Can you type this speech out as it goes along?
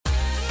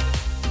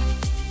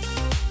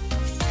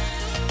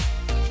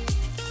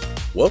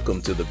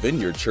Welcome to the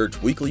Vineyard Church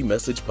Weekly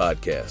Message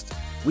Podcast.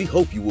 We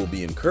hope you will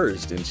be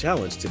encouraged and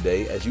challenged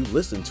today as you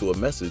listen to a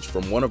message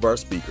from one of our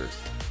speakers.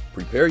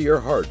 Prepare your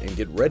heart and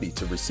get ready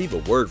to receive a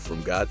word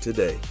from God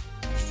today.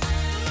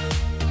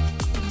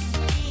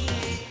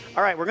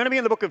 All right, we're going to be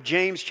in the book of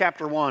James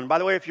chapter 1. By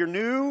the way, if you're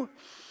new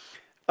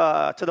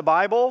to the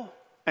Bible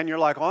and you're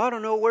like, I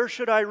don't know, where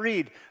should I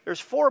read? There's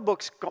 4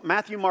 books,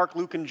 Matthew, Mark,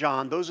 Luke, and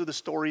John. Those are the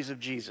stories of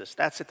Jesus.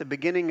 That's at the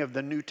beginning of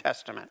the New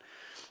Testament.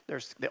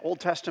 There's the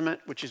Old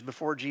Testament, which is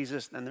before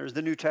Jesus, then there's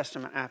the New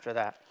Testament after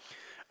that.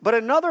 But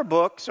another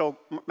book, so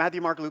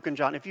Matthew, Mark, Luke, and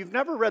John, if you've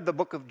never read the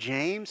book of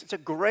James, it's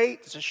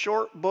a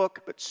short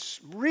book, but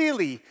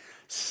really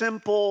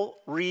simple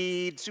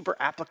read, super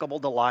applicable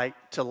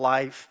to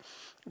life.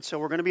 And so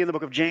we're going to be in the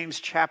book of James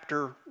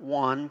chapter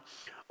 1.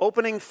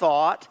 Opening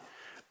thought,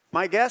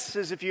 my guess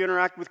is if you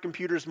interact with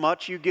computers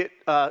much, you get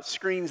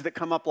screens that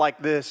come up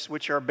like this,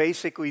 which are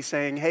basically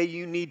saying, hey,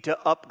 you need to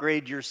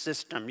upgrade your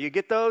system. You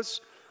get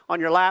those on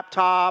your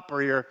laptop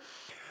or your...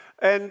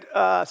 And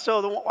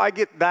so I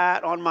get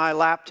that on my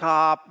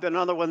laptop.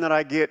 Another one that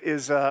I get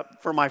is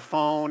for my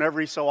phone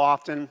every so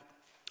often.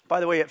 By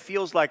the way, it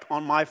feels like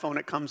on my phone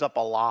it comes up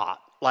a lot.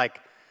 Like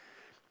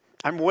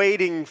I'm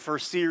waiting for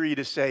Siri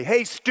to say,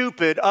 hey,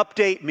 stupid,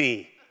 update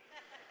me.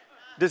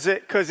 Does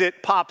it? Because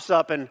it pops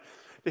up. And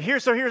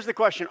here's the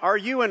question. Are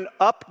you an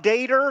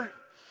updater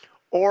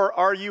or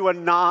are you a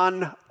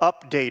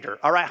non-updater?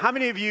 All right, how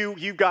many of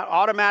you've got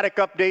automatic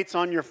updates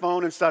on your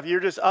phone and stuff?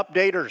 You're just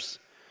updaters.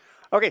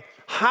 Okay,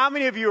 how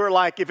many of you are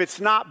like, if it's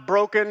not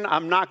broken,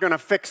 I'm not going to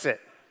fix it?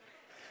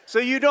 So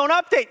you don't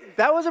update.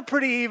 That was a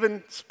pretty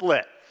even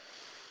split.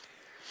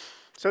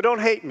 So don't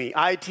hate me.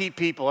 IT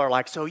people are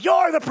like, so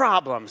you're the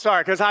problem.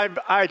 Sorry, because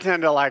I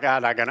tend to like,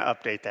 I'm not going to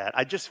update that.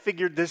 I just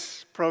figured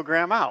this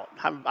program out.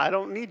 I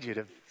don't need you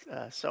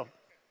to.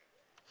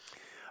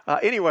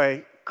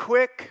 Anyway,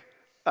 quick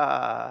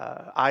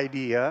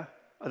idea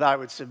that I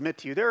would submit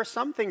to you. There are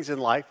some things in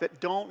life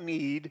that don't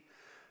need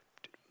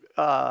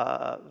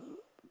a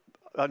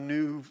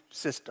new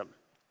system.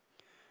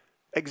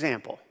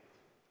 Example,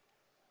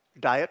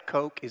 Diet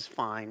Coke is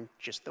fine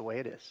just the way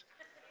it is.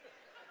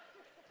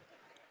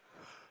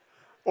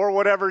 Or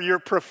whatever your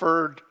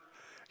preferred.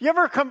 You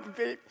ever come,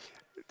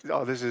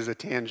 this is a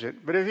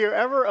tangent, but have you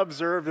ever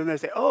observed and they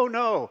say, oh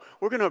no,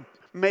 we're going to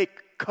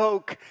make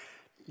Coke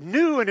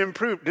new and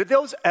improved. Did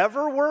those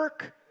ever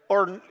work?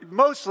 Or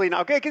mostly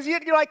not, okay? Because you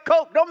like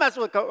Coke, don't mess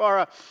with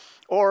Coke.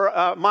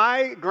 Or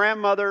my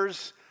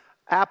grandmother's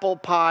apple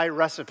pie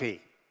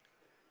recipe.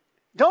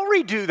 Don't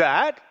redo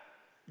that.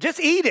 Just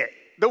eat it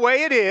the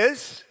way it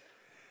is.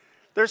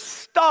 There's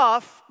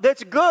stuff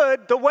that's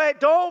good the way,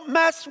 don't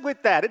mess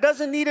with that. It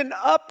doesn't need an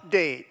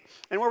update.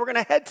 And where we're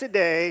going to head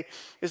today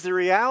is the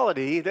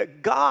reality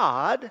that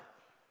God,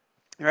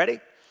 you ready?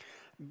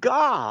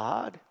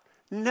 God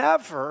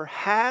never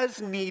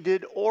has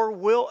needed or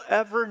will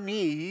ever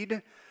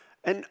need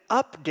an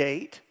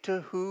update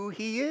to who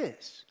he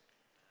is.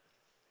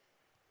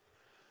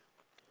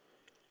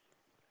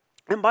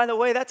 And by the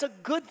way, that's a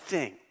good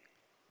thing.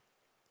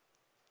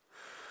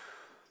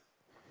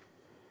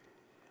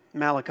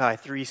 Malachi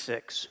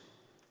 3:6.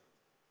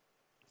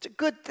 It's a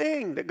good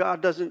thing that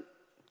God doesn't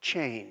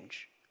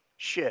change,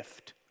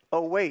 shift.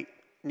 Oh, wait,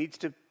 needs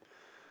to.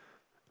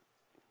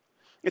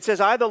 It says,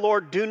 I, the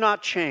Lord, do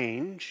not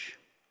change,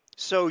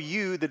 so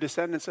you, the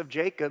descendants of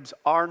Jacob's,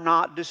 are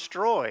not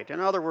destroyed. In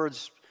other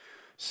words,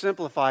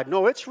 simplified,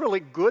 no, it's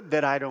really good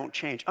that I don't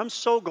change. I'm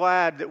so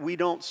glad that we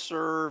don't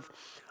serve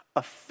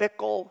a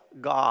fickle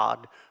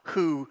God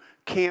who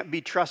can't be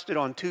trusted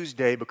on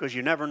Tuesday because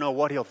you never know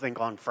what he'll think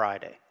on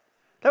Friday.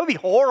 That would be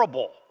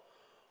horrible,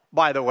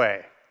 by the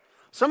way.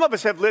 Some of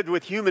us have lived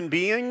with human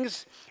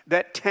beings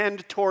that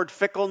tend toward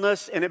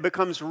fickleness, and it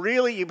becomes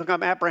really, you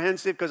become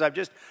apprehensive because I'm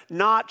just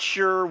not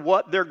sure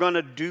what they're going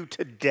to do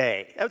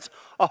today. That's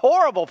a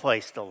horrible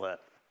place to live.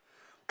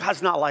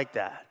 God's not like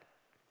that.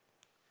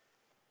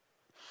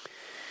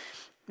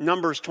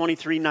 Numbers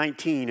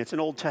 23:19, it's an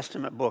Old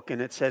Testament book,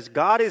 and it says,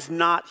 God is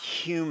not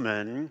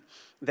human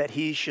that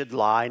he should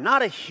lie,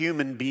 not a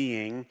human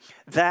being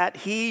that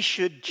he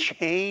should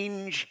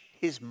change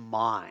his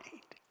mind.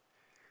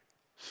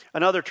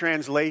 Another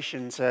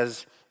translation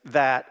says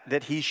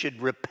that he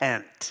should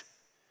repent.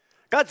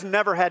 God's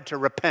never had to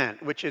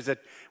repent,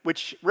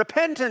 which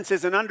repentance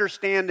is an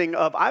understanding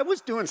of I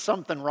was doing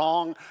something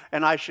wrong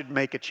and I should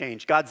make a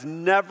change. God's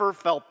never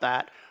felt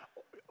that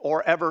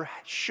or ever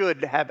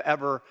should have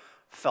ever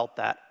felt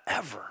that,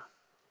 ever.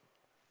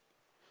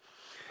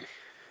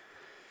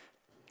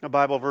 A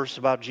Bible verse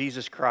about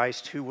Jesus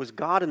Christ, who was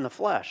God in the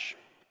flesh,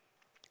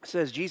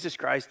 says Jesus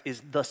Christ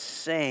is the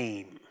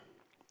same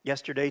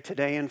yesterday,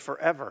 today, and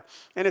forever.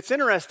 And it's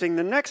interesting,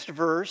 the next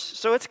verse,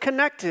 so it's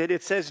connected.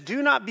 It says,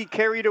 do not be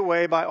carried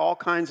away by all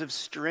kinds of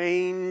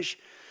strange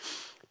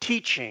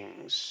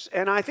teachings.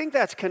 And I think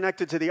that's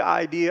connected to the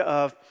idea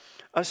of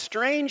a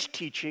strange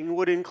teaching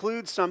would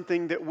include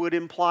something that would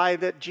imply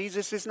that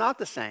Jesus is not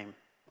the same.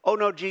 Oh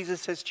no,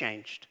 Jesus has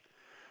changed.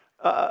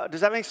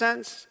 Does that make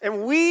sense?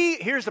 And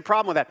here's the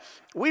problem with that.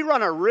 We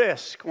run a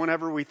risk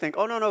whenever we think,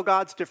 oh, no,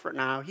 God's different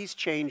now. He's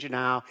changed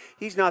now.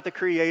 He's not the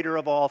creator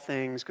of all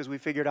things because we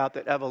figured out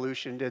that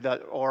evolution did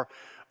that.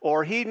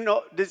 Or here's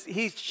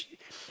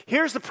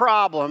the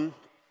problem.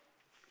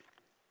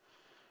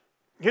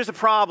 Here's the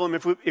problem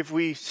if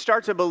we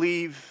start to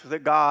believe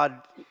that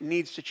God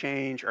needs to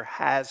change or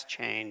has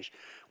changed.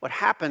 What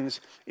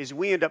happens is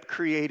we end up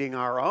creating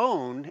our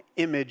own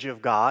image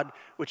of God,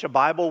 which a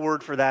Bible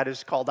word for that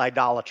is called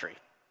idolatry.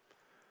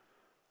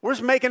 We're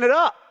just making it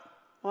up.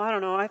 Well, I don't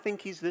know, I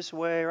think he's this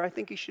way, or I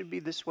think he should be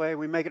this way.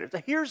 We make it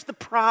up. Here's the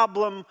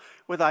problem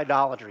with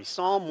idolatry.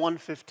 Psalm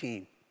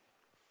 115.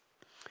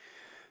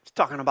 It's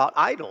talking about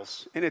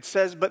idols, and it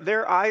says, but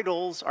their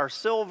idols are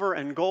silver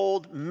and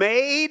gold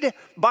made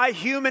by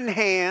human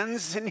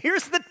hands. And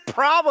here's the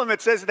problem. It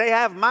says they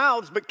have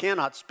mouths but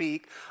cannot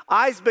speak,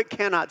 eyes but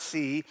cannot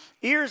see,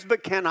 ears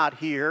but cannot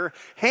hear,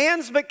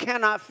 hands but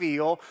cannot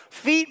feel,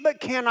 feet but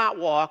cannot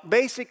walk.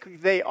 Basically,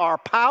 they are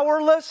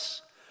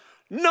powerless,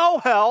 no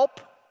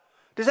help.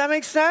 Does that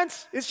make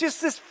sense? It's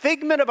just this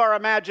figment of our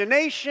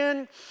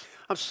imagination.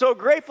 I'm so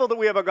grateful that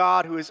we have a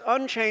God who is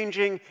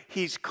unchanging,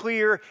 he's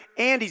clear,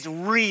 and he's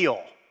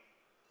real.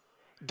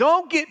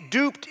 Don't get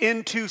duped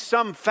into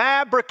some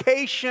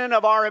fabrication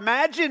of our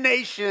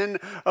imagination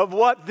of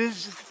what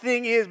this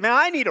thing is. Man,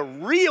 I need a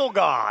real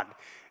God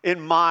in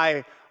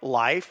my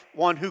life,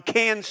 one who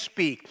can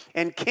speak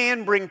and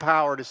can bring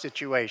power to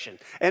situation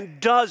and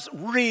does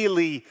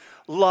really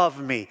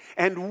love me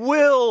and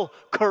will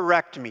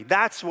correct me.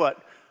 That's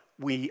what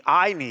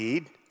I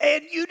need,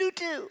 and you do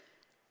too.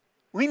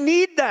 We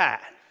need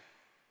that.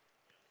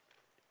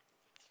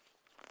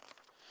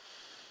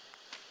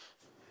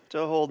 To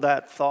hold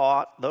that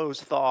thought, those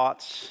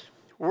thoughts.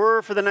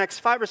 We're, for the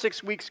next 5 or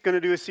 6 weeks, going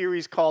to do a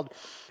series called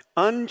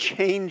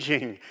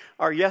Unchanging,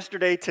 our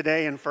yesterday,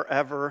 today, and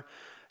forever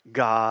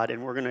God.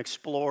 And we're going to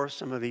explore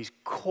some of these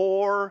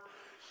core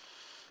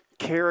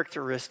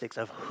characteristics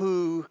of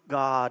who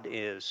God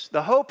is.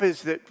 The hope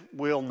is that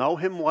we'll know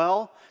him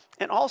well,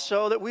 and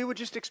also that we would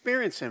just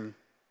experience him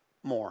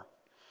more.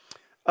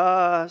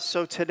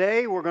 So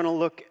today we're going to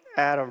look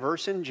at a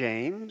verse in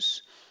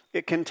James.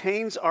 It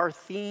contains our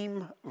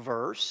theme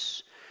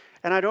verse.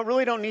 And I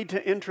don't need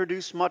to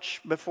introduce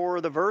much before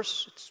the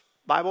verse. It's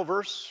Bible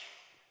verse.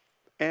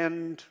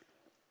 And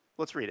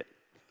let's read it.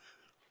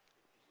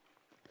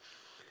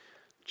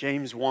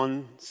 James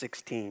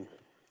 1:16.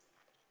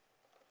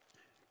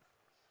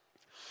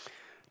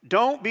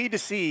 Don't be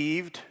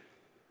deceived,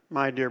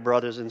 my dear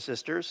brothers and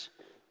sisters.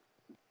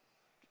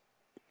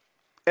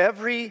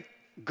 Every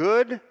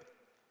good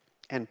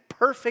and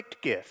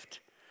perfect gift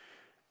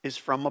is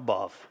from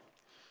above,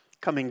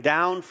 coming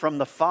down from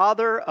the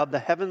Father of the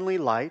heavenly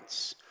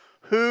lights,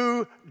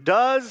 who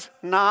does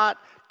not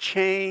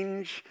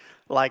change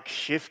like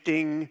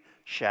shifting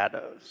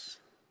shadows.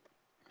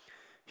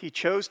 He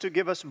chose to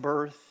give us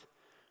birth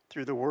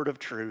through the word of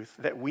truth,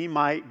 that we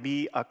might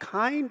be a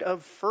kind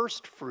of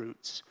first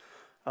fruits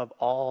of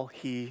all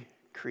he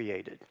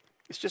created.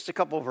 It's just a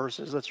couple of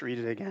verses. Let's read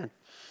it again.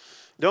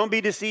 Don't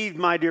be deceived,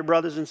 my dear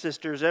brothers and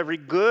sisters. Every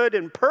good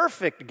and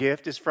perfect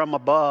gift is from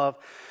above,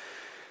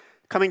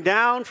 coming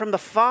down from the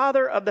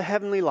Father of the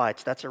heavenly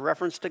lights. That's a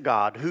reference to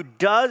God, who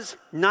does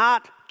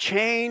not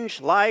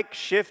change like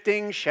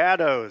shifting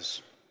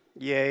shadows.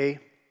 Yea,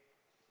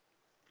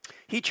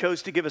 he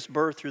chose to give us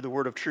birth through the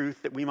word of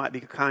truth, that we might be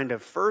a kind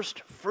of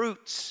first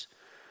fruits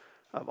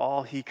of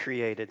all he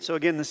created. So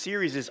again, the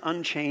series is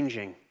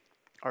Unchanging,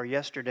 our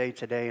yesterday,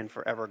 today, and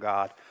forever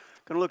God.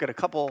 I'm going to look at a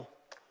couple,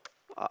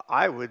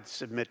 I would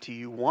submit to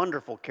you,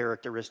 wonderful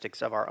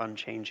characteristics of our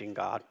unchanging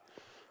God.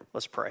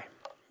 Let's pray.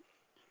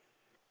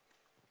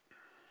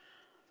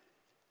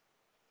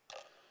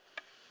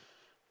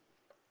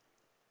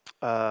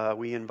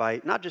 We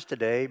invite, not just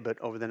today, but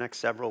over the next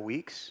several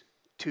weeks,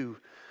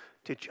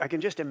 I can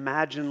just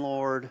imagine,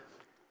 Lord,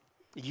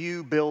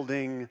 you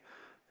building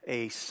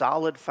a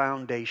solid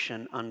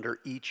foundation under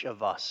each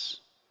of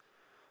us.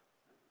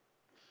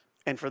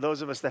 And for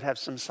those of us that have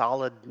some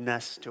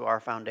solidness to our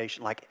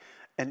foundation, like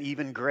an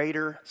even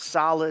greater,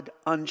 solid,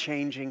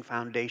 unchanging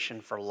foundation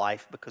for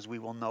life, because we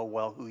will know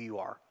well who you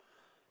are.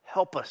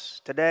 Help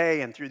us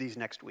today and through these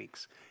next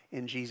weeks.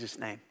 In Jesus'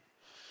 name,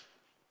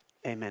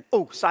 amen.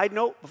 Oh, side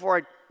note,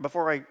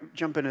 before I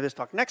jump into this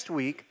talk, next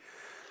week,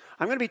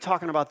 I'm going to be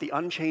talking about the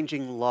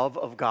unchanging love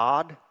of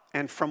God.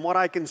 And from what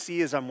I can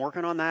see as I'm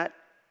working on that,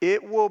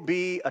 it will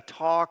be a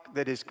talk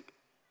that is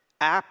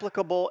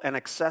applicable and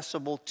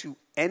accessible to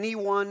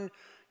anyone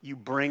you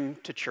bring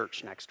to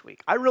church next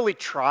week. I really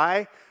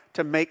try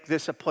to make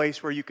this a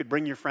place where you could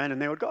bring your friend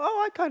and they would go,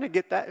 oh, I kind of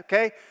get that,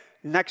 okay?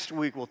 Next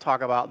week, we'll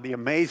talk about the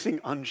amazing,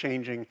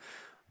 unchanging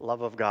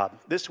love of God.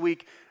 This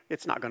week,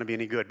 it's not going to be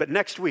any good. But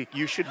next week,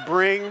 you should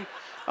bring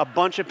a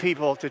bunch of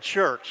people to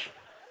church.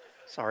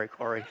 Sorry,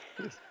 Corey.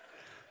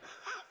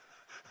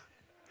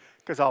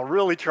 Because I'll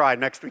really try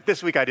next week.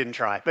 This week, I didn't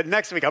try. But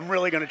next week, I'm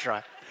really going to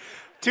try.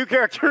 2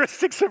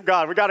 characteristics of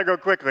God. We got to go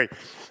quickly.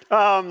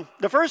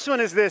 The first one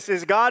is this,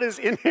 is God is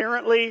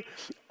inherently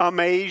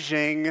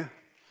amazing.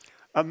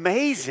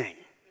 Amazing.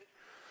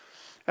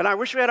 And I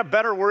wish we had a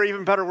better word,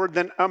 even better word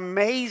than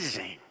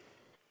amazing.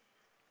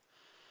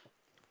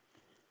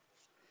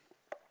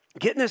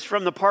 Getting this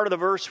from the part of the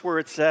verse where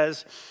it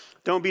says,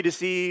 don't be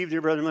deceived,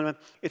 your brother.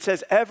 It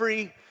says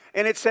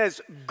and it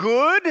says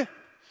good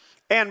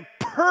and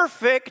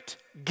perfect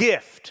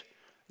gift.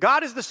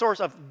 God is the source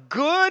of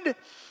good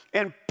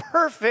and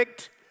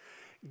perfect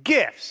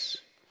gifts.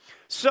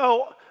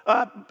 So,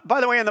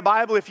 by the way, in the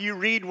Bible, if you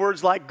read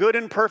words like good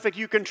and perfect,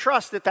 you can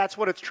trust that that's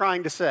what it's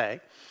trying to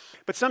say.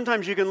 But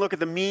sometimes you can look at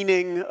the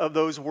meaning of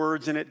those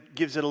words and it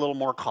gives it a little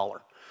more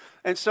color.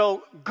 And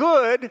so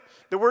good,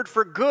 the word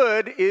for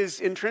good is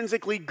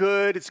intrinsically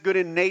good. It's good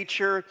in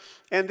nature.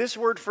 And this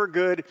word for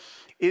good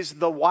is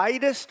the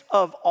widest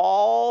of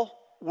all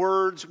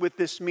words with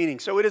this meaning.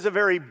 So it is a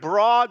very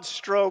broad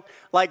stroke,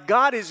 like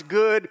God is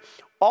good,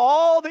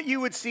 all that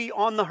you would see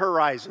on the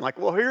horizon. Like,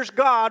 well, here's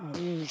God.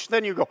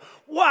 Then you go,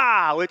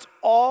 wow, it's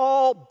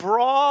all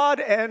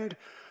broad and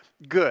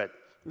good.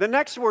 The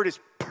next word is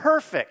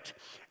perfect.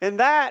 And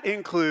that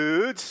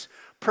includes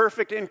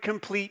perfect and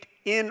complete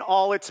in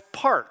all its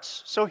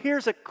parts. So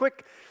here's a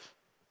quick,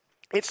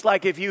 it's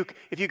like if you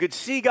could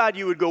see God,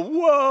 you would go,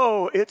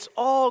 whoa, it's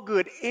all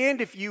good.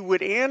 And if you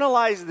would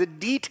analyze the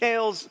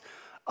details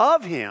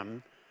of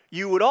him,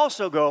 you would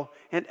also go,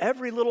 and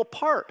every little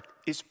part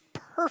is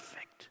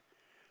perfect,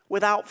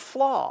 without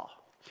flaw.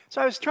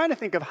 So I was trying to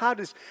think of how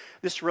does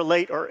this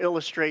relate or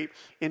illustrate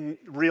in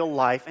real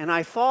life, and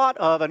I thought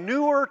of a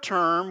newer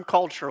term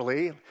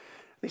culturally, at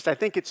least I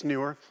think it's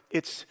newer.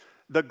 It's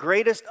the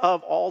greatest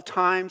of all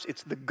times.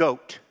 It's the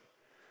GOAT,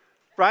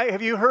 right?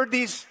 Have you heard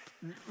these,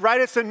 right?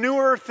 It's a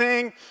newer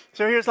thing.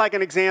 So here's like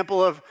an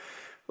example of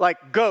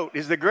like GOAT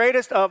is the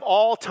greatest of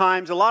all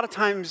times. A lot of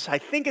times I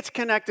think it's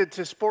connected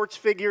to sports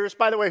figures.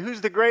 By the way,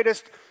 who's the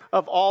greatest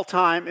of all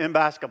time in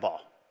basketball?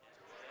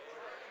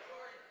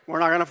 We're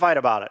not going to fight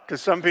about it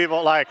because some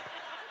people like,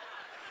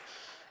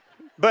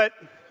 but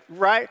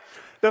right?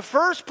 The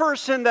first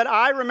person that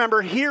I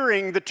remember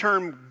hearing the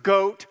term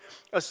GOAT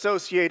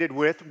associated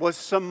with was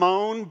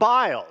Simone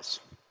Biles.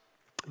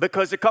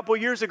 Because a couple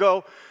years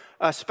ago,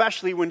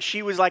 especially when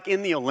she was like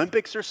in the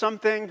Olympics or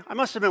something, I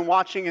must have been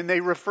watching and they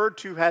referred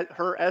to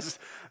her as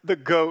the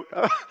GOAT.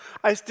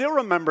 I still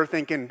remember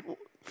thinking,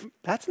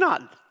 that's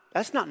not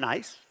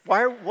nice.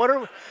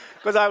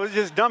 Because I was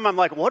just dumb. I'm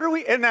like, what are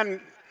we? And then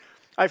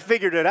I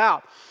figured it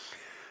out.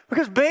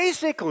 Because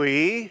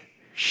basically,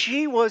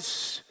 she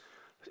was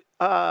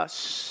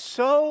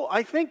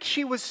I think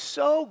she was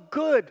so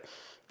good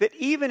that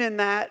even in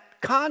that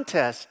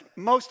contest,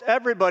 most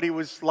everybody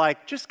was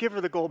like, just give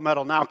her the gold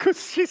medal now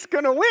because she's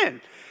going to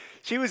win.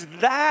 She was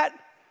that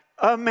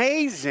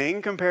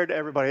amazing compared to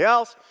everybody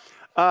else.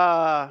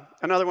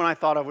 Another one I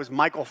thought of was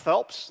Michael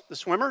Phelps, the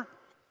swimmer,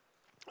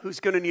 who's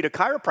going to need a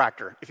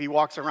chiropractor if he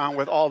walks around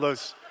with all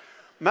those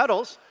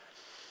medals.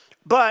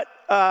 But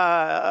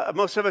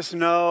most of us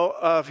know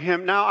of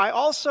him. Now, I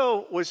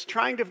also was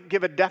trying to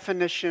give a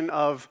definition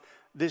of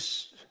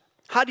this.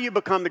 How do you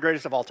become the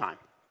greatest of all time?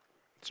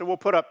 So we'll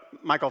put up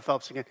Michael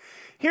Phelps again.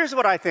 Here's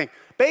what I think.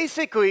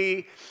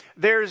 Basically,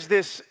 there's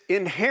this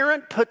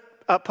inherent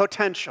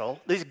potential,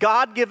 these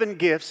God-given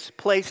gifts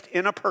placed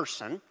in a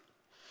person,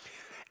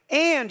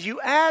 and you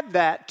add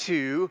that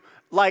to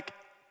like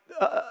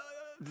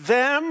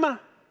them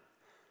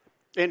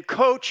and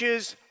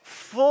coaches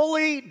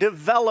fully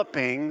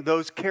developing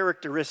those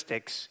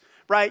characteristics,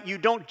 right? You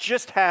don't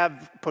just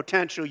have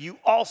potential, you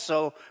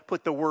also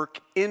put the work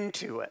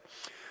into it.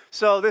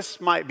 So this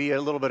might be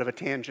a little bit of a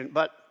tangent,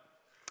 but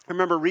I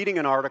remember reading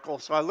an article,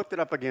 so I looked it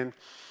up again.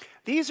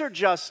 These are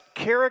just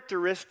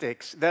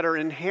characteristics that are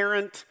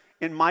inherent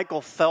in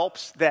Michael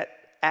Phelps that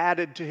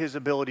added to his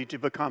ability to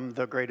become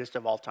the greatest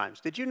of all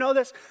times. Did you know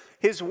this?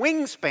 His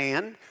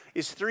wingspan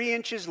is 3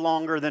 inches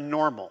longer than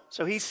normal.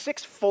 So he's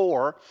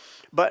 6'4",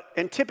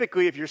 and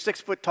typically if you're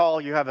 6 foot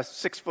tall, you have a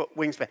 6 foot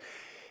wingspan.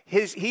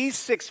 He's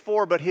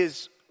 6'4", but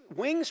his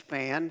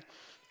wingspan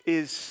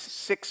is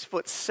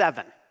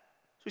 6'7".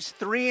 So he's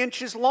 3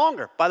 inches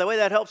longer. By the way,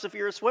 that helps if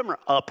you're a swimmer,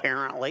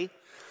 apparently.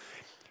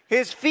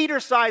 His feet are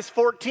size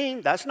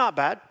 14. That's not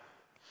bad.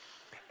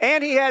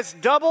 And he has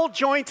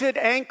double-jointed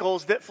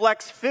ankles that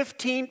flex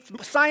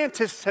 15.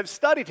 Scientists have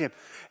studied him.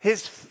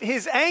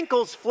 His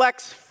ankles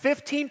flex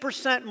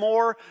 15%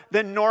 more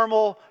than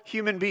normal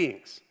human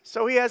beings.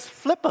 So he has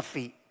flipper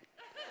feet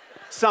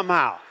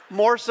somehow,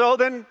 more so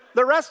than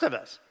the rest of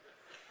us.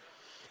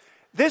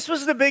 This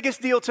was the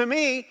biggest deal to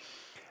me.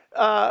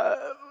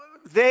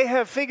 They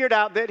have figured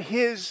out that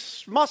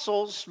his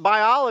muscles,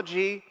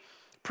 biology,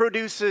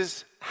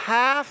 produces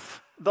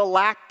half the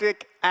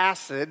lactic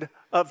acid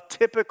of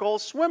typical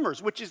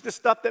swimmers, which is the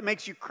stuff that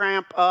makes you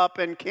cramp up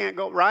and can't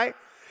go, right?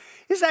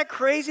 Isn't that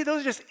crazy?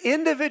 Those are just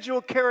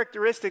individual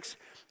characteristics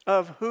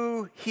of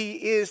who he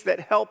is that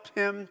helped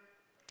him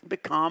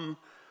become,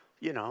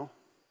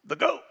 the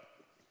GOAT.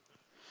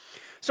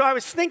 So I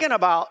was thinking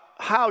about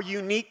how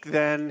unique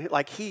then,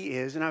 like he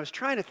is, and I was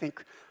trying to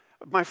think.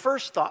 My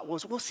first thought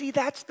was, well, see,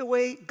 that's the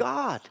way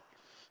God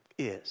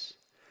is.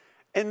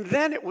 And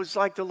then it was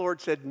like the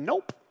Lord said,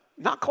 nope,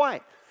 not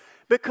quite.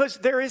 Because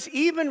there is,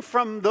 even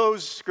from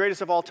those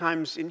greatest of all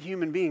times in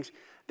human beings,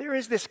 there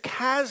is this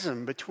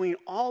chasm between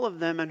all of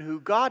them and who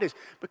God is.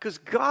 Because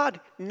God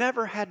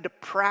never had to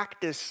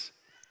practice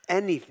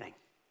anything,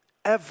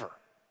 ever,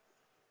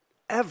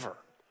 ever.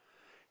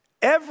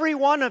 Every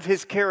one of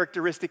his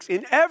characteristics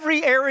in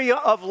every area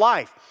of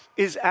life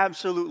is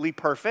absolutely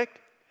perfect.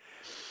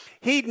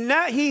 He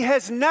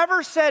has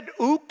never said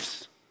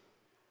oops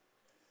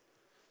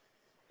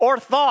or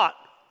thought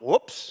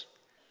whoops,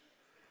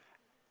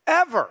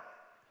 ever.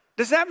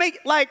 Does that make,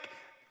 like,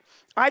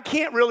 I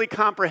can't really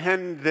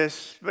comprehend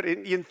this, but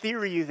in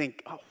theory you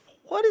think, oh,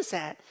 what is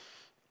that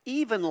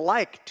even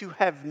like to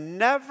have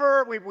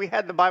never, we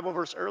had the Bible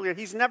verse earlier,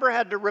 he's never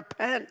had to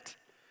repent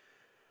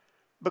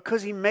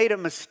because he made a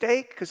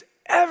mistake, because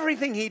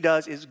everything he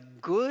does is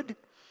good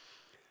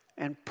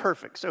and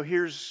perfect. So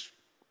here's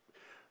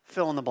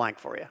fill in the blank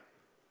for you.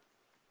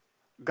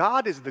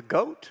 God is the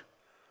goat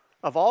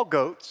of all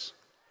goats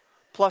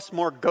plus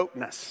more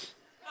goatness.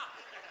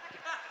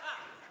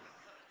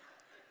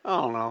 I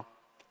don't know.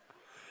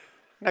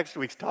 Next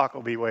week's talk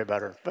will be way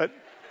better, but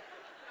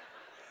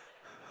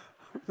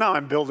now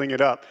I'm building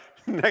it up.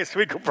 Next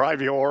week will probably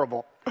be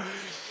horrible.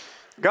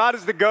 God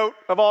is the goat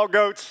of all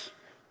goats,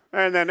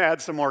 and then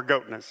add some more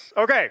goatness.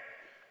 Okay.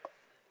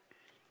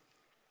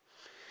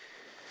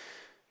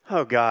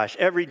 Oh gosh,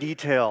 every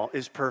detail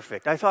is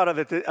perfect. I thought of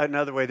it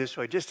another way, this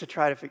way, just to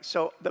try to fix.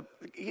 So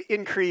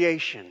in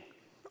creation,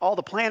 all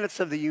the planets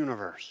of the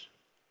universe,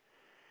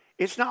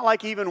 it's not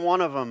like even one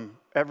of them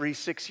every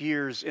 6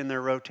 years in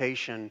their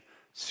rotation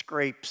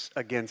scrapes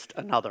against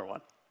another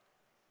one.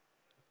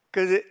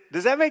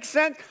 Does that make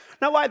sense?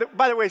 Now,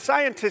 by the way,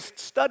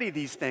 scientists study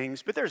these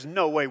things, but there's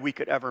no way we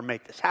could ever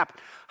make this happen.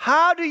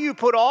 How do you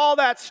put all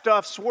that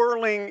stuff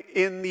swirling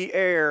in the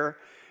air,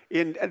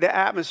 in the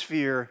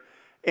atmosphere,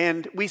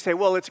 and we say,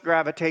 well, it's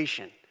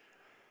gravitation.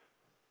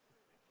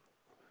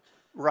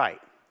 Right.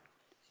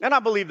 And I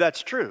believe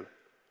that's true.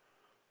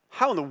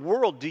 How in the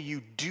world do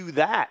you do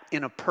that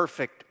in a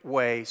perfect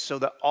way so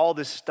that all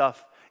this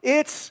stuff,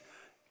 it's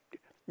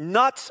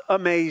nuts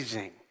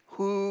amazing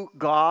who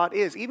God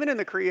is. Even in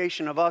the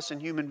creation of us and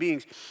human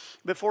beings,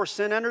 before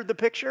sin entered the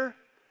picture,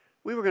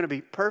 we were going to be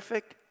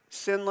perfect,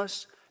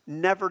 sinless,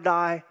 never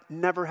die,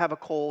 never have a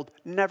cold,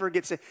 never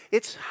get sick.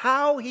 It's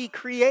how he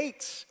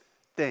creates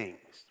things.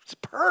 It's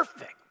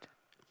perfect.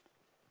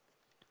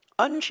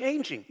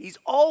 Unchanging. He's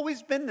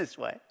always been this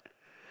way.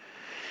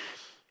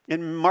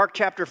 In Mark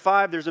chapter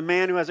 5, there's a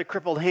man who has a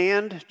crippled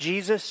hand.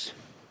 Jesus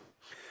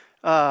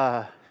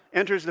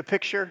enters the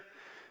picture.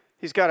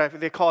 He's got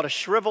they call it a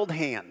shriveled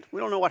hand.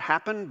 We don't know what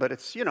happened, but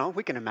it's,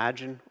 we can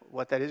imagine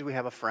what that is. We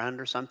have a friend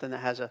or something that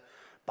has a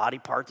body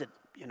part that,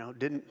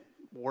 didn't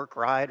work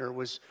right or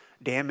was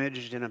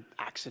damaged in an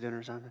accident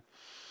or something.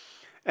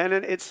 And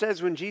then it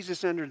says when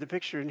Jesus entered the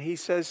picture and he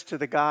says to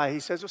the guy, he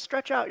says, well,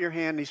 stretch out your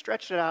hand. And he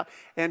stretched it out,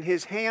 and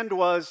his hand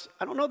was,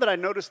 I don't know that I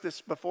noticed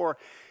this before,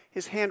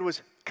 his hand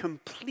was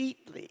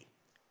completely,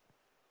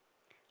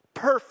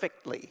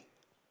 perfectly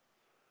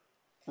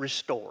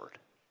restored.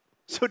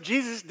 So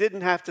Jesus didn't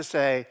have to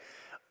say,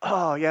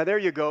 oh, yeah, there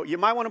you go. You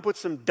might want to put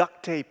some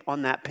duct tape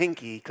on that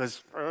pinky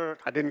because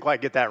I didn't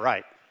quite get that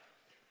right.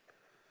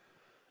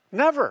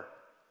 Never.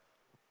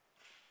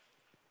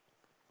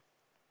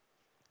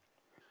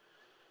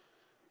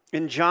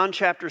 In John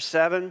chapter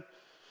 7,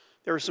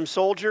 there were some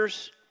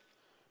soldiers.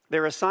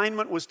 Their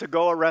assignment was to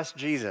go arrest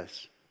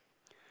Jesus.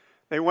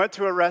 They went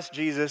to arrest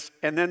Jesus,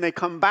 and then they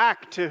come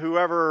back to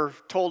whoever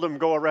told them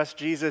go arrest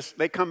Jesus.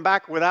 They come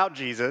back without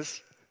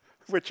Jesus,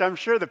 which I'm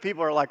sure the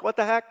people are like, what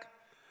the heck?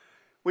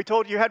 We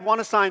told you had one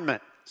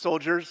assignment,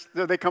 soldiers.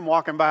 They come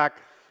walking back.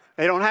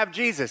 They don't have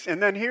Jesus.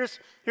 And then here's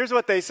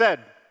what they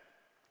said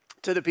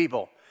to the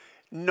people.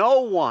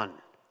 No one,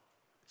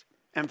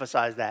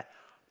 emphasize that,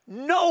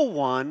 no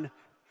one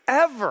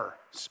ever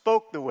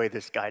spoke the way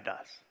this guy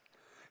does.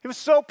 He was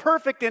so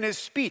perfect in his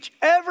speech.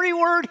 Every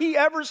word he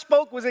ever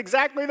spoke was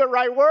exactly the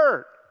right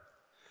word.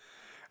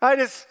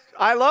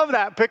 I love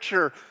that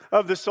picture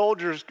of the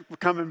soldiers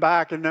coming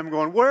back and them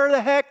going, where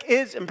the heck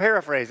is, I'm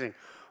paraphrasing,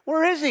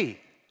 where is he?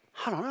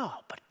 I don't know,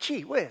 but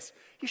gee whiz,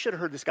 you should have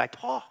heard this guy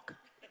talk.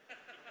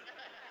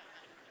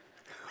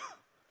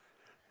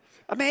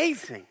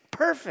 Amazing,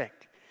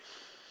 perfect.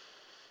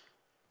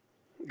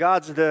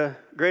 God's the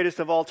greatest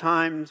of all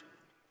times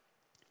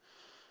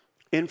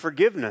in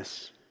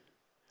forgiveness.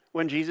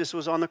 When Jesus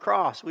was on the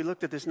cross, we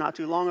looked at this not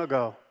too long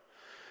ago.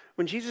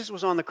 When Jesus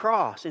was on the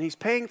cross and he's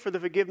paying for the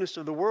forgiveness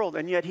of the world,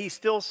 and yet he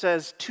still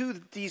says to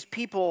these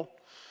people,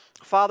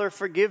 Father,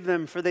 forgive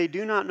them, for they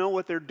do not know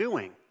what they're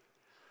doing.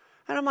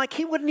 And I'm like,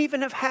 he wouldn't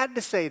even have had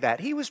to say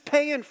that. He was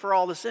paying for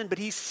all the sin, but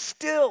he's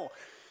still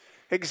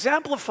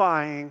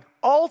exemplifying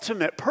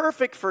ultimate,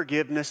 perfect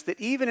forgiveness that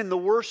even in the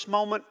worst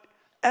moment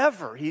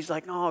ever, he's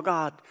like, no,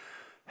 God,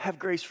 have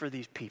grace for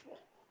these people.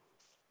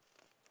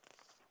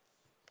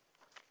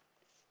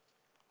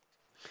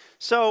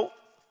 So,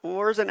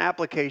 where's an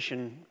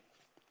application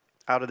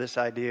out of this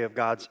idea of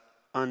God's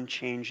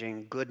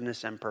unchanging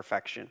goodness and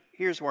perfection?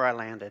 Here's where I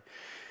landed.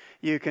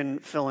 You can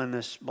fill in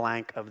this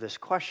blank of this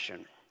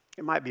question.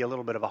 It might be a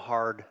little bit of a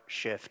hard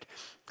shift.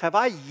 Have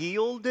I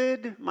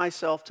yielded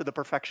myself to the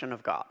perfection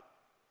of God?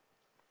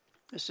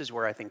 This is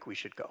where I think we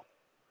should go.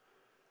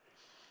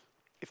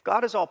 If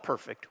God is all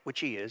perfect, which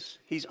he is,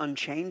 he's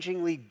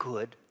unchangingly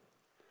good,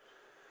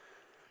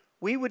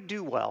 we would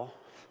do well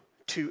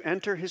to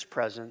enter his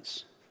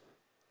presence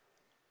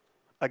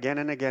again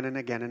and again and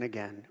again and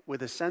again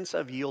with a sense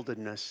of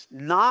yieldedness,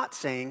 not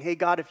saying, hey,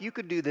 God, if you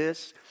could do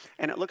this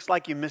and it looks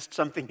like you missed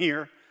something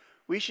here,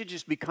 we should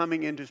just be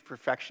coming into his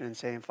perfection and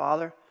saying,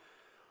 Father,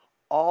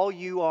 all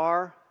you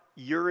are,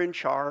 you're in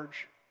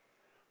charge.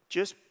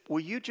 Will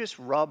you just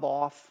rub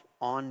off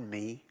on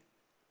me?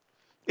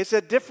 It's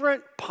a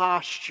different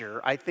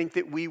posture, I think,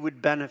 that we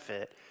would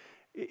benefit.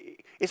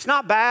 It's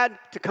not bad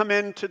to come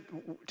in to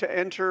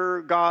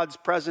enter God's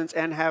presence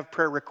and have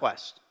prayer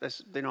requests.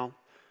 That's,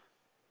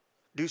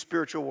 do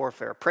spiritual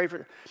warfare, pray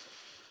for.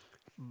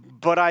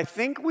 But I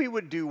think we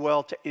would do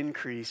well to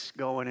increase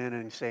going in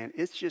and saying,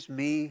 it's just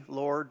me,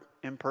 Lord,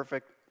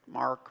 imperfect,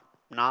 Mark,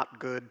 not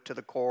good to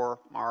the core,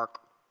 Mark.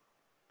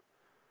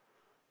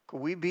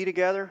 Could we be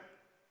together?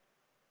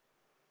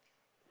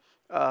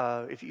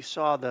 If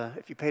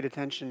you paid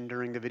attention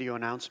during the video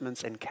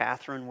announcements, and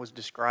Catherine was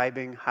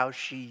describing how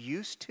she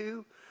used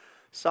to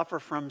suffer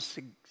from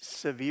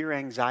severe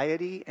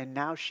anxiety, and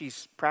now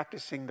she's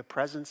practicing the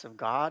presence of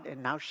God,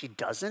 and now she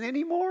doesn't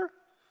anymore.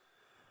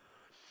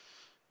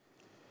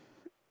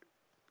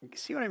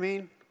 See what I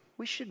mean?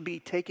 We should be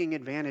taking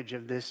advantage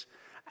of this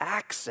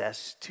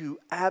access to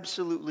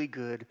absolutely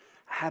good,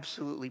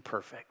 absolutely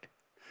perfect.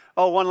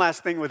 Oh, one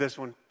last thing with this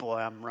one. Boy,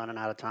 I'm running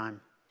out of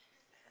time.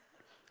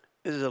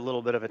 This is a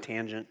little bit of a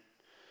tangent.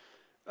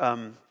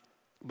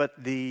 But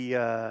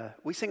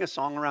we sing a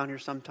song around here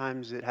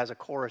sometimes. It has a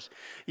chorus.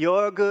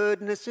 Your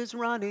goodness is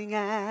running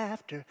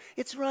after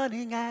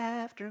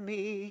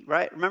me.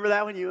 Right? Remember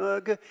that one? Your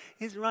good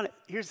is running.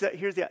 Here's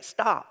the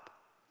stop.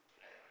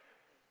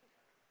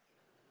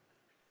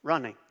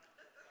 Running.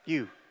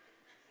 You.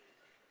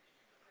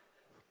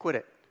 Quit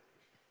it.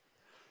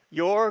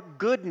 Your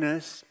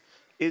goodness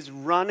is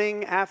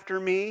running after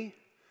me.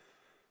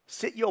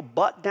 Sit your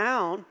butt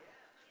down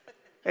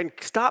and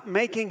stop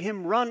making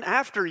him run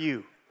after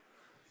you.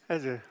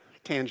 As a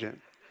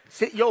tangent.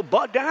 Sit your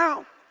butt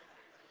down.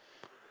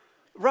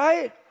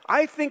 Right?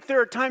 I think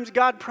there are times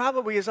God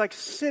probably is like,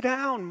 sit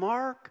down,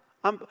 Mark.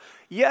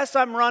 Yes,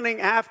 I'm running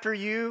after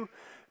you,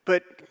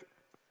 but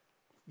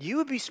you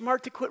would be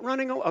smart to quit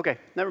running. Okay,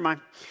 never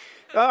mind.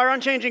 Our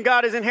unchanging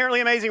God is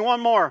inherently amazing.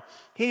 One more.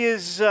 He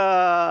is,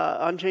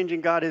 unchanging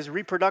God is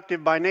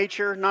reproductive by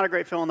nature. Not a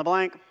great fill in the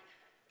blank.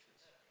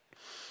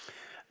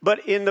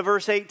 But in the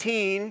verse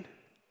 18,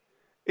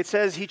 it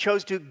says he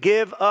chose to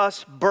give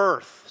us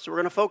birth. So we're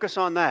going to focus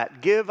on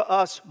that. Give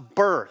us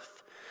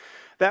birth.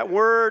 That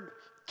word,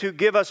 to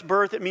give us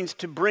birth, it means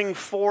to bring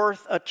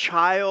forth a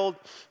child.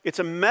 It's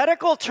a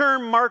medical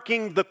term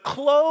marking the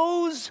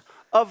close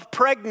of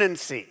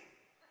pregnancy.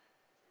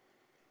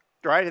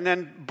 Right? And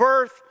then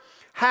birth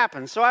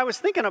happens. So I was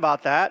thinking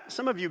about that.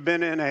 Some of you have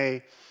been in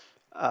a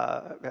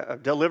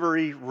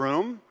delivery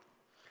room.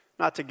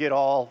 Not to get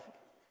all...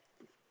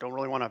 Don't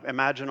really want to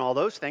imagine all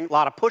those things. A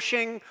lot of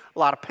pushing, a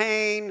lot of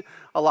pain,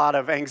 a lot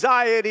of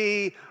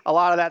anxiety, a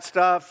lot of that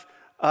stuff.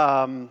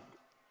 And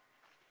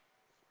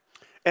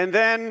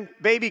then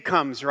baby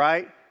comes,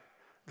 right?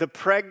 The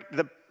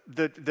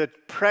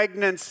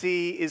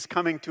pregnancy is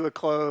coming to a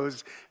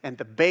close, and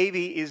the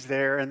baby is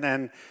there. And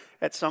then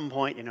at some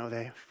point,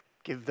 they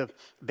give the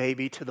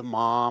baby to the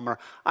mom. Or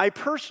I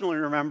personally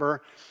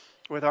remember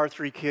with our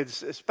 3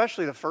 kids,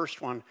 especially the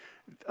first one,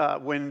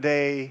 when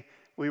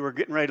we were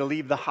getting ready to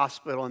leave the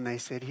hospital, and they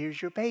said,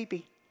 here's your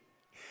baby.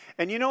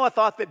 And a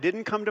thought that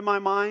didn't come to my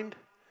mind?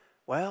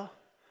 Well,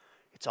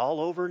 it's all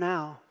over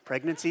now.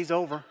 Pregnancy's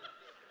over.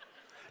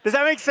 Does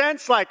that make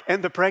sense?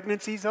 And the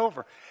pregnancy's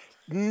over.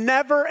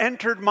 Never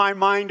entered my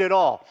mind at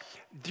all.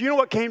 Do you know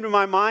what came to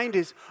my mind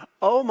is,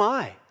 oh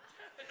my.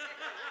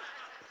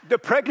 The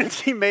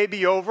pregnancy may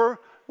be over.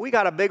 We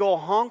got a big old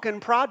honking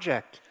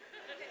project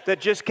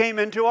that just came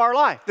into our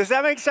life. Does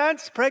that make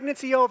sense?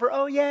 Pregnancy over.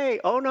 Oh, yay.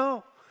 Oh,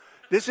 no.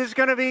 This is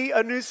going to be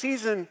a new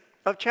season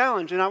of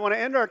challenge. And I want to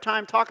end our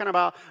time talking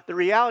about the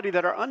reality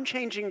that our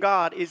unchanging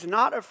God is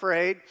not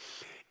afraid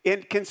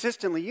and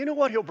consistently. You know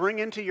what he'll bring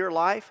into your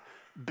life?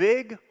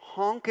 Big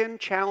honking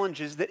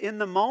challenges that in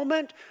the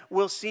moment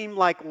will seem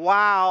like,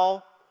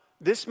 wow,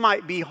 this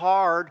might be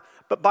hard.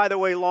 But by the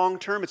way, long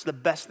term, it's the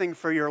best thing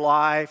for your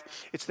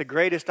life. It's the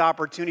greatest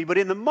opportunity. But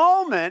in the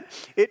moment,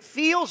 it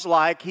feels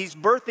like he's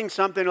birthing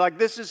something like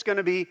this is going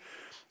to be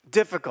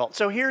difficult.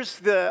 So here's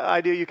the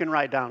idea you can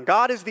write down.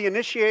 God is the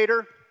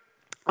initiator,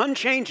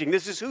 unchanging.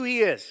 This is who he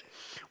is.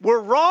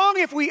 We're wrong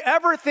if we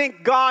ever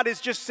think God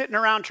is just sitting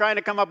around trying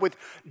to come up with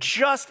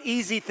just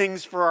easy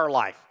things for our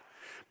life.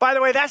 By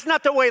the way, that's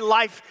not the way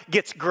life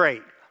gets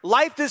great.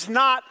 Life does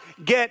not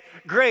get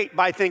great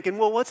by thinking,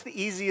 well, what's the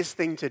easiest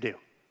thing to do?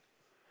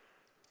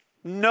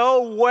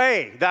 No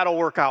way that'll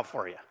work out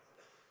for you.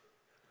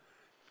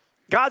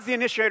 God's the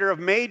initiator of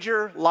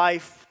major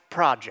life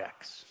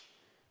projects.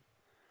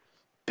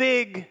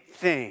 Big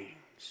things.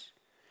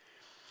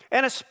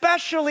 And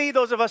especially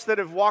those of us that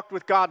have walked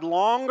with God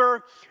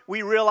longer,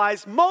 we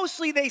realize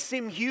mostly they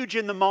seem huge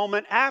in the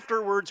moment.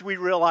 Afterwards, we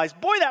realize,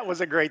 boy, that was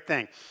a great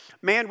thing.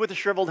 Man with a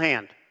shriveled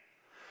hand.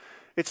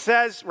 It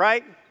says,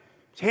 right?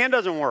 His hand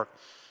doesn't work.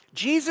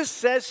 Jesus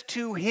says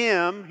to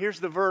him, here's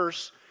the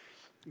verse,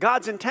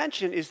 God's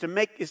intention is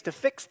to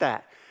fix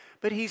that.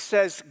 But he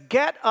says,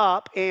 get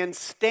up and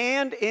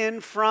stand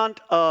in front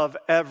of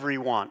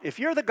everyone. If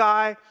you're the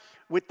guy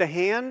with the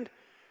hand,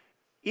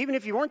 even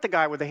if you weren't the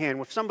guy with the hand,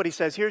 if somebody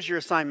says, here's your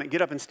assignment,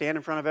 get up and stand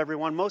in front of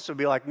everyone, most would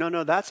be like,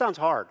 no, that sounds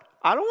hard.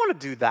 I don't want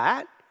to do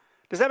that.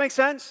 Does that make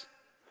sense?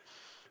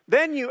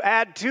 Then you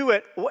add to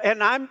it,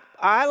 and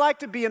I like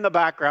to be in the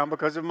background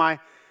because of my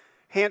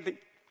hand thing.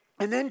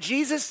 And then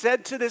Jesus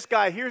said to this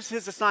guy, here's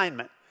his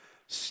assignment.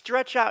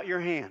 Stretch out your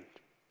hand.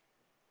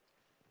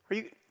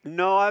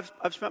 No,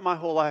 I've spent my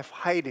whole life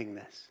hiding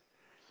this.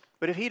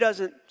 But if he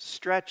doesn't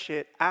stretch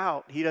it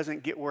out, he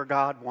doesn't get where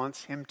God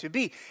wants him to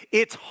be.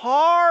 It's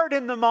hard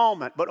in the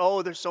moment, but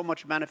there's so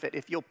much benefit.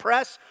 If you'll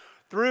press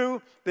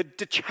through the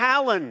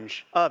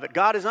challenge of it.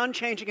 God is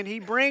unchanging and he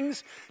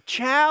brings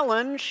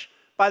challenge.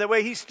 By the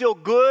way, he's still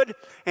good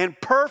and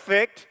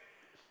perfect.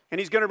 And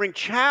he's going to bring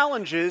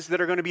challenges that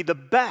are going to be the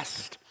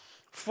best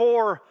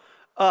for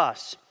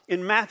us.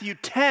 In Matthew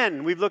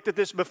 10, we've looked at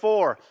this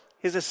before.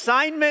 His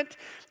assignment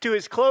to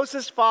his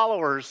closest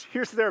followers,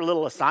 here's their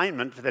little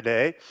assignment for the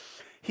day.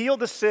 Heal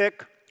the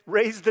sick,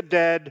 raise the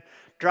dead,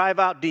 drive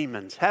out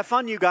demons. Have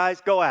fun, you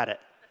guys. Go at it.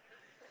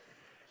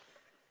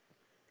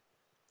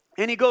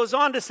 And he goes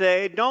on to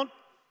say, don't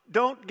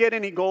get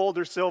any gold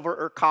or silver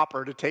or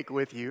copper to take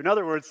with you. In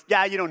other words,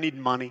 you don't need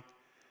money.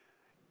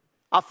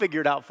 I'll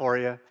figure it out for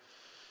you.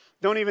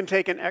 Don't even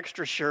take an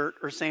extra shirt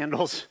or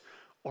sandals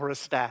or a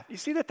staff. You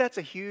see that's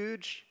a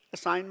huge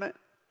assignment?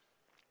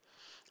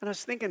 And I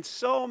was thinking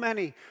so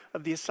many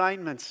of the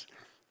assignments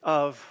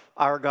of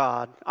our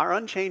God, our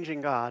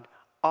unchanging God,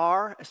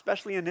 are,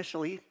 especially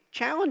initially,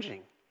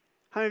 challenging.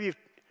 How many of you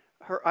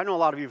have heard, I know a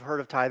lot of you have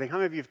heard of tithing. How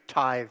many of you have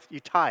tithed? You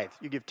tithe.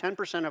 You give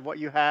 10% of what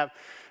you have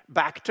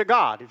back to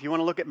God. If you want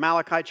to look at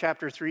Malachi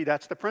chapter 3,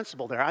 that's the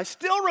principle there. I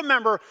still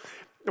remember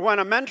when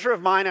a mentor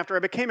of mine, after I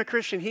became a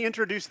Christian, he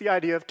introduced the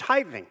idea of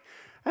tithing.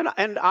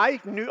 And I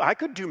knew I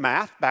could do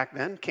math back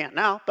then. Can't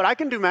now, but I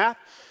can do math.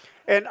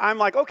 And I'm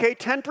like, okay,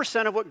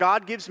 10% of what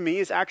God gives me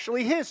is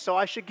actually his, so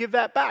I should give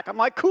that back. I'm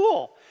like,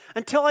 cool.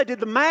 Until I did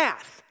the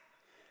math.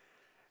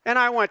 And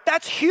I went,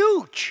 that's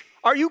huge.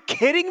 Are you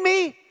kidding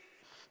me?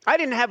 I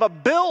didn't have a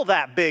bill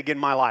that big in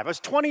my life. I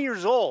was 20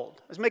 years old.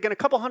 I was making a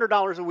couple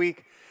 $100s a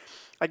week.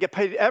 I'd get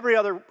paid every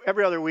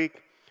other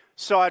week.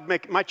 So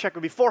my check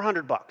would be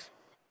 $400.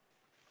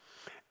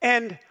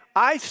 And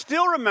I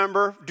still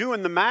remember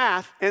doing the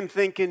math and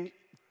thinking,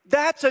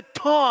 that's a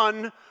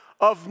ton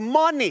of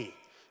money.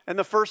 And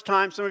the first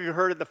time, some of you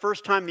heard it, the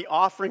first time the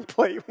offering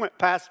plate went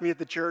past me at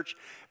the church,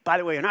 by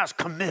the way, and I was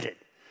committed.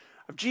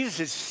 If Jesus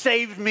has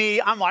saved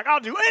me, I'm like, I'll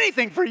do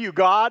anything for you,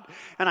 God.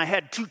 And I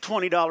had two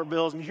 $20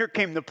 bills, and here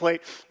came the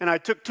plate. And I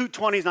took two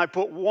 20s, and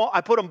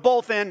I put them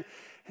both in,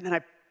 and then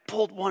I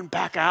pulled one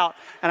back out,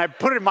 and I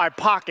put it in my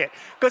pocket.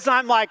 Because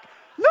I'm like,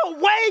 no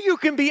way you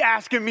can be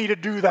asking me to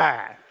do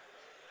that.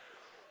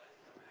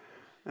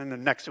 And the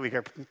next week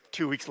or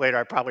 2 weeks later,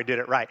 I probably did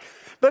it right.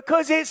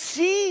 Because it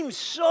seems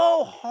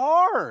so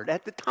hard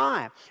at the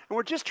time. And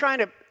we're just trying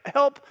to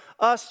help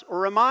us or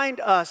remind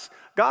us,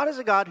 God is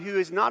a God who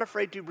is not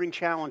afraid to bring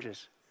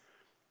challenges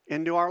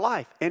into our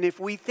life. And if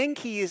we think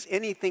he is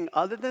anything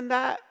other than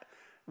that,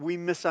 we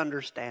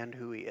misunderstand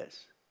who he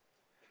is.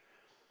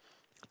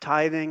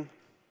 Tithing,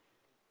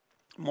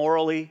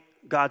 morally,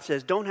 God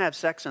says, don't have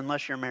sex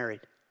unless you're married.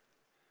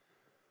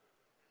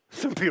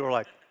 Some people are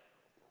like,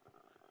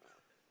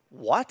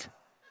 what?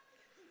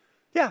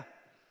 Yeah.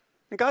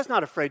 And God's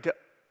not afraid to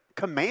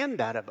command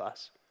that of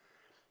us.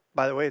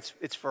 By the way,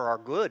 it's for our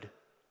good.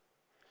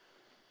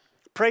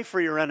 Pray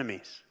for your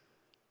enemies.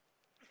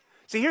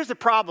 See, here's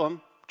the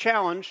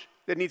challenge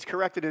that needs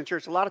corrected in the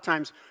church. A lot of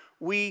times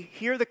we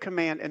hear the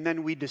command and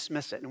then we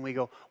dismiss it and we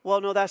go, well,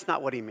 no, that's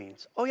not what he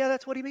means. Oh, yeah,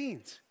 that's what he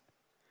means.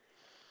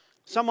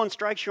 Someone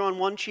strikes you on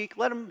one cheek,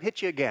 let him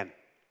hit you again.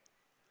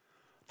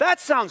 That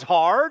sounds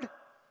hard.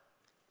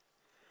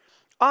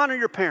 Honor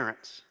your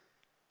parents.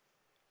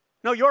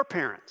 No, your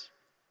parents.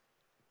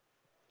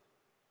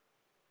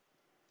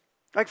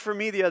 Like for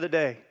me the other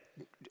day,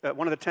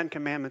 one of the 10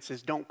 commandments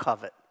is don't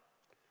covet.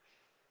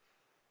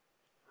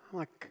 I'm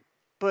like,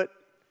 but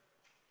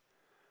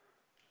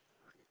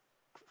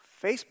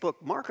Facebook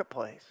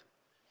Marketplace.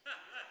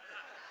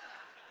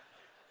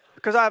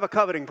 Because I have a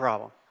coveting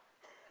problem.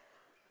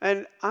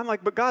 And I'm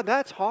like, but God,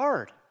 that's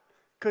hard.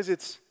 Because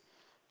it's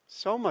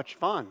so much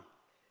fun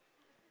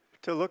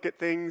to look at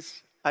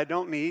things I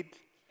don't need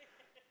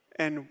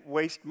and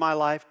waste my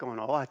life going,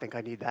 oh, I think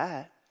I need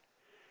that.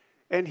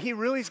 And he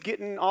really is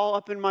getting all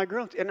up in my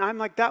grill. And I'm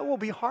like, that will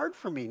be hard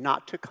for me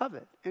not to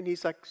covet. And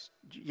he's like,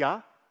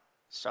 yeah,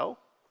 so?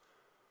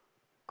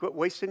 Quit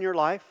wasting your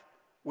life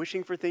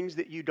wishing for things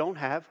that you don't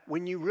have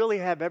when you really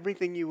have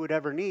everything you would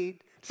ever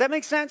need. Does that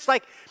make sense?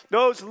 Like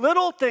those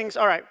little things.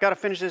 All right, got to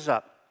finish this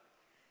up.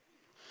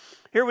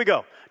 Here we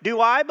go. Do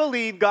I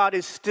believe God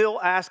is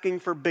still asking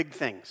for big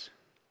things?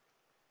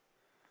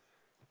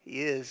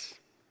 He is.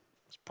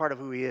 It's part of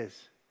who he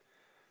is.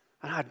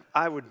 And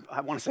I want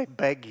to say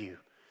beg you.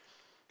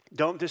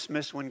 Don't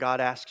dismiss when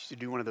God asks you to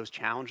do one of those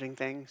challenging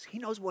things. He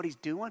knows what he's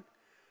doing.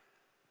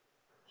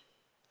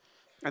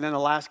 And then the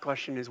last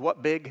question is,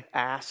 what big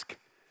ask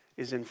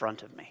is in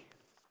front of me?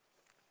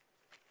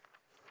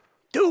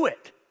 Do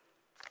it.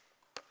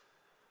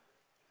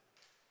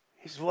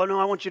 He says, well, no,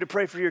 I want you to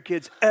pray for your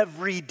kids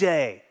every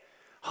day.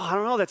 Oh, I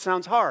don't know, that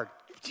sounds hard.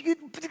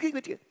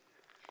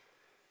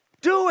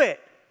 Do it.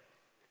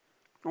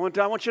 I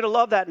want you to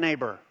love that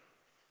neighbor.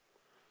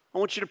 I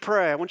want you to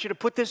pray. I want you to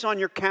put this on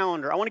your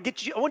calendar. I want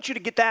you to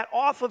get that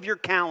off of your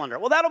calendar.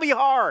 Well, that'll be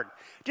hard.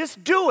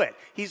 Just do it.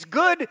 He's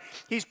good.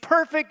 He's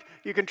perfect.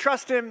 You can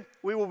trust him.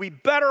 We will be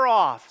better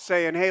off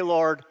saying, hey,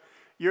 Lord,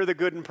 you're the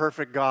good and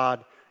perfect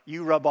God.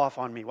 You rub off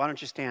on me. Why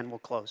don't you stand? We'll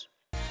close.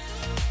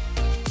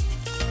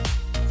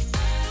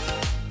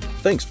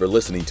 Thanks for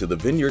listening to the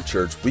Vineyard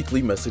Church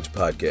Weekly Message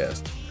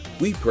Podcast.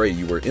 We pray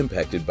you were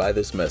impacted by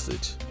this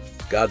message.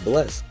 God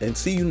bless, and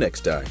see you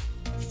next time.